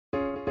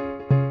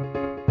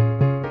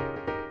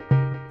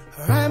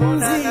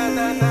Ramsey.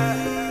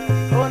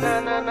 Oh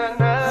na na na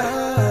na.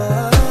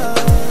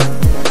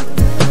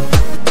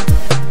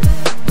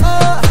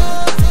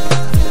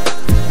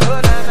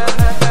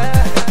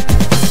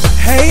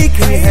 Hey,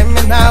 can you hear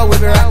me now? We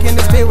be rocking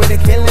the speed with the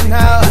killing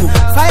now.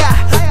 Fire,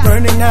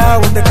 burning now.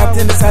 With the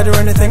captain decided to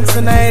run the things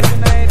tonight.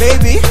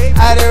 Baby,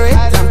 I do it.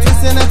 I'm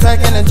twisting and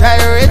turning and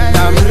gyrate.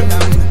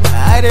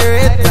 I do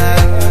it.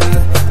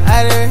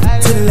 I do it.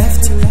 To the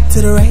left,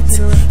 to the right,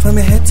 from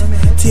your head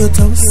to your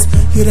toes.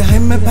 You the high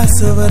me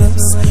pass over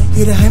those.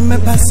 You the high me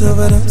pass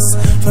over those.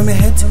 From your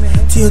head to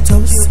your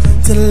toes.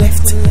 To the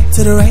left,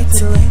 to the right.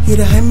 You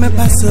the high me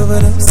pass over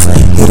those.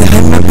 You the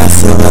high me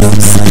pass over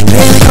those.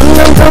 Baby, come,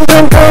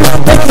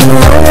 make you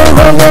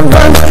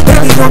run.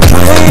 Baby, don't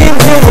climb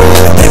here.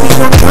 Baby,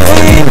 don't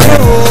climb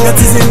here. You're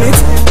teasing it,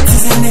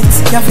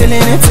 you're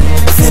feeling it,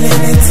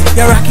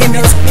 you're rocking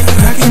it,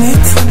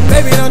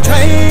 Baby, don't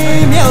try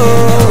me,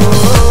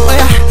 oh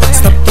yeah.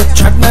 Stop the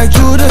track now,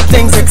 do the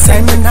things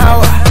excite me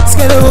now.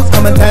 Schedule,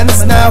 come and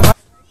dance now.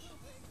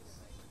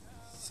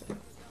 So,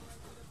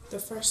 the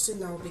first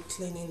thing I'll be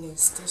cleaning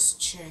is this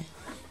chair.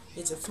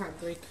 It's a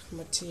fabric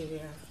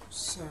material,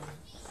 so you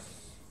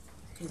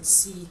can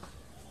see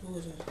all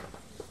the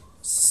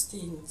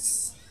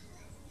stains,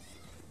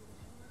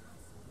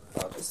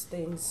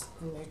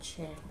 in the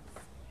chair.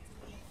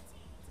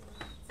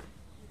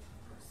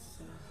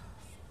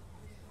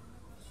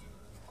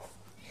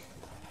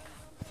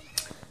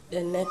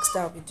 Then next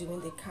I'll be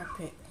doing the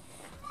carpet.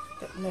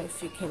 Don't know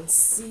if you can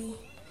see,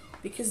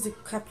 because the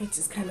carpet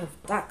is kind of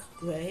dark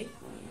gray,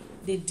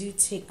 they do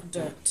take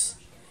dirt.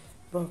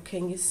 But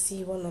can you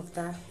see one of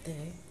that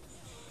there?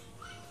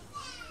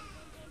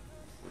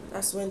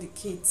 That's when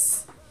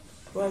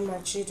my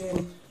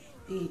children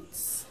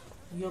eat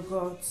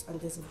yogurt,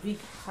 and there's a big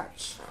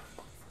patch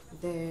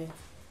there.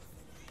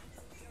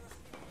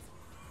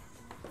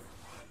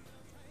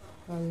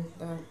 And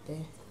that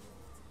there.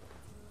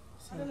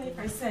 I don't know if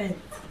I said,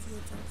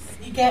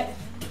 you get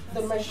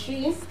the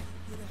machine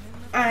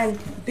and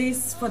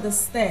this for the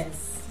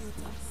stairs.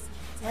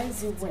 Why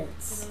is it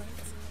wet?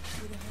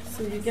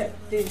 So you get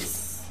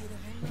this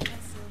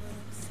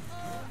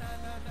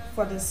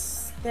for the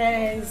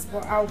stairs,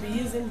 but I'll be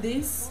using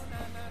this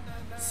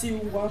to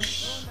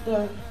wash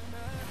the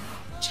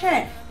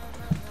chair.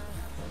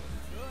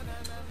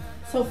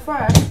 So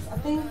first,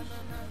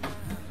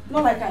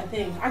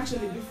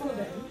 actually before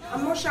then,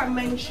 I'm not sure I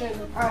mentioned,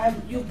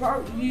 you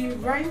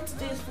rent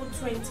this for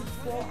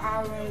 24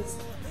 hours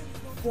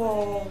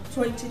for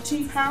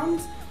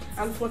 £22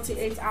 and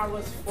 48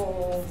 hours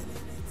for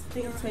I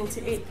think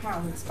 £28,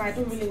 but I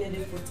don't really need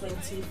it for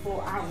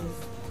 24 hours.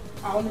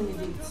 I only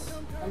need it,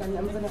 and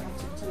I'm gonna have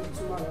to return it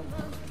tomorrow.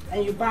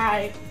 And you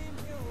buy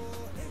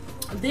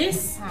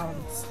this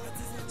pounds,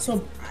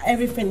 so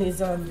everything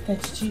is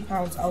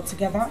 £32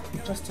 altogether,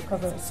 just to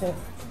cover itself.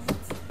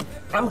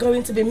 I'm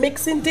going to be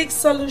mixing this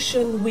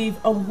solution with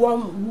a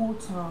warm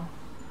water,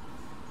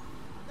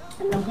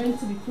 and I'm going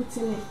to be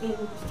putting it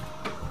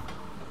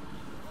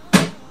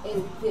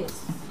in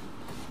this.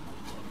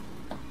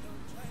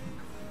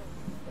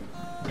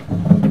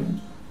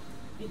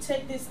 You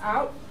take this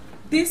out.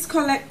 This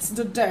collects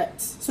the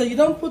dirt, so you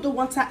don't put the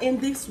water in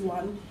this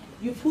one,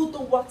 you put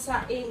the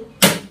water in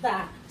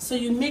that. So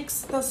you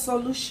mix the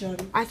solution.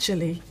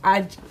 Actually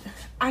I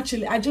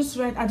just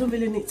read I don't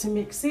really need to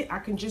mix it. I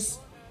can just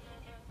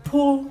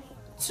pull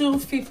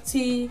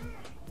 250.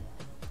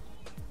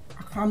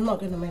 I'm not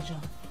gonna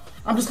measure.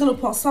 I'm just gonna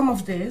put some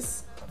of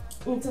this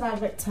into that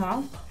red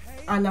towel,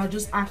 and I'll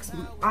just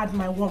add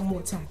my warm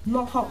water,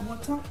 not hot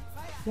water,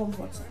 warm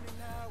water.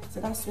 So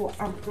that's what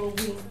I'm going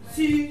to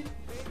do.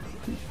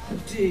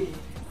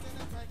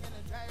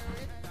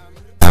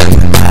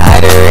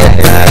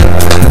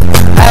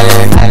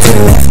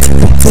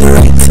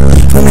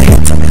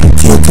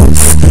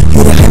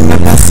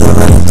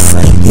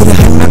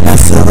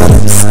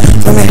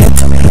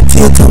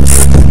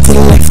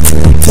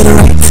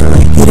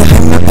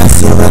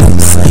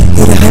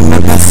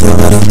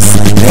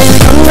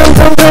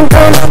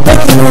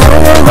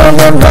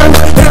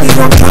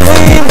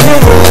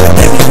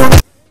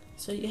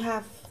 So you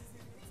have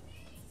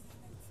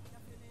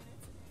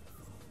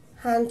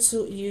hand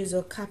to use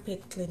or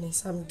carpet cleaning.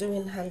 So I'm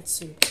doing hand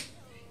to.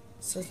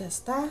 So that's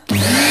that.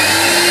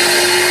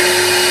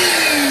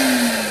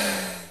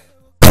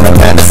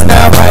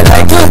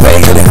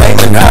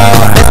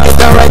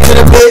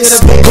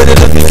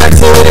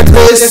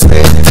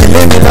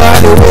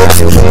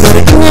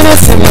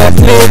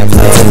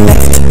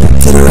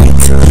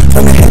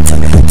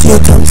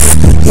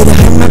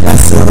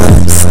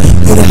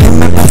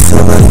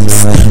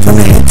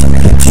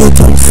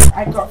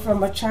 I got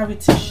from a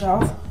charity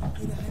shop,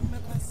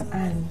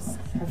 and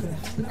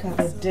look at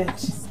the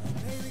dirt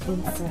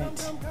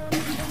inside.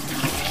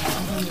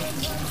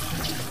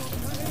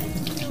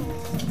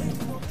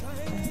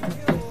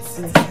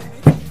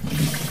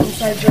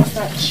 Inside just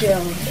that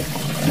shell.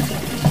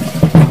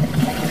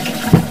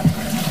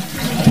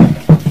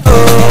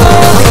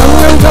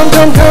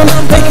 Come,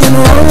 making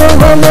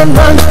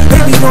run,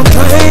 baby don't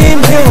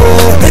climb here,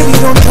 baby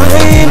don't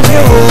climb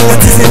here.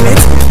 What is in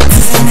it?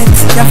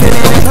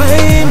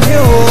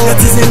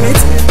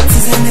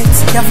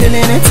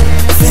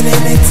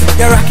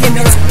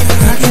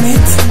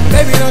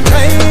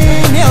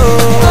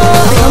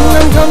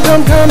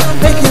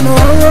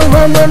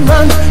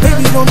 run.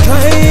 Baby, don't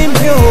try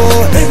me,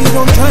 oh. Baby,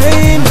 don't try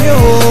me,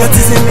 oh. You're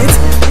teasing it,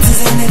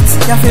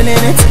 you're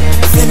feeling it,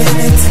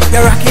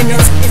 you're rocking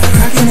it,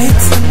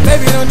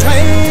 Baby, don't try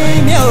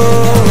me, oh.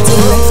 To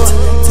the left,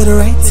 to the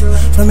right,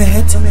 from your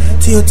head to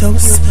your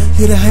toes.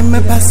 You the hand me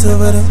pass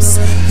over those.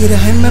 You the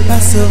hand me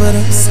pass over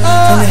those.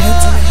 From your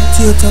head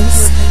to your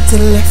toes. To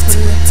the left,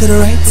 to the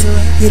right.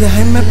 You the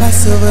hand me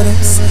pass over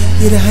those.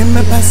 You the hand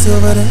me pass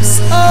over those.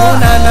 Oh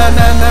na na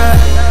na na.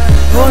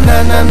 Oh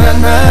na na na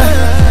na.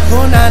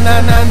 Oh na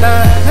na na na.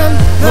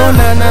 Oh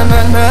na na na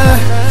na.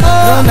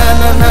 Oh na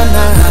na na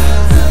na.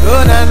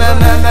 Oh na na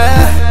na na.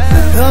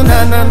 Oh na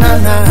na na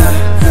na.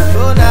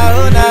 Oh na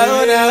oh na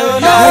oh na oh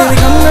na. Baby,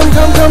 come,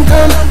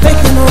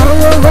 making a run.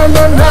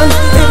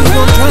 Baby,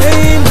 don't try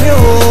me,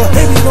 oh.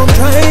 Baby, don't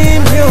try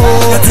me, oh.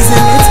 You're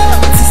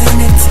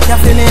teasing it,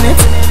 you're feeling it,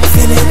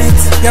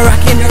 you're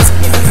rocking it,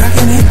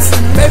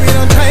 Baby,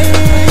 don't try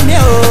me,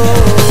 oh.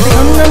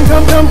 Come,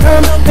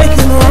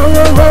 making a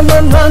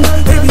run.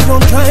 Baby,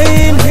 don't try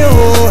me,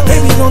 oh.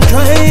 Baby, don't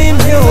try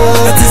me, oh.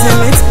 You're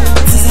teasing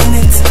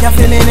it, you're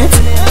feeling it,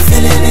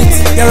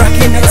 you're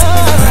rocking it,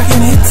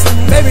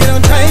 Baby,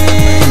 don't try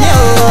me, oh.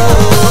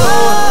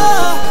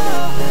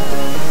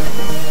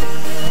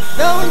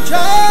 Don't try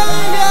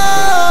me,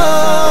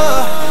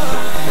 oh.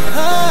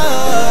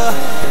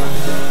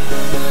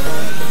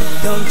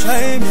 Don't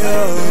try me,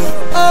 oh.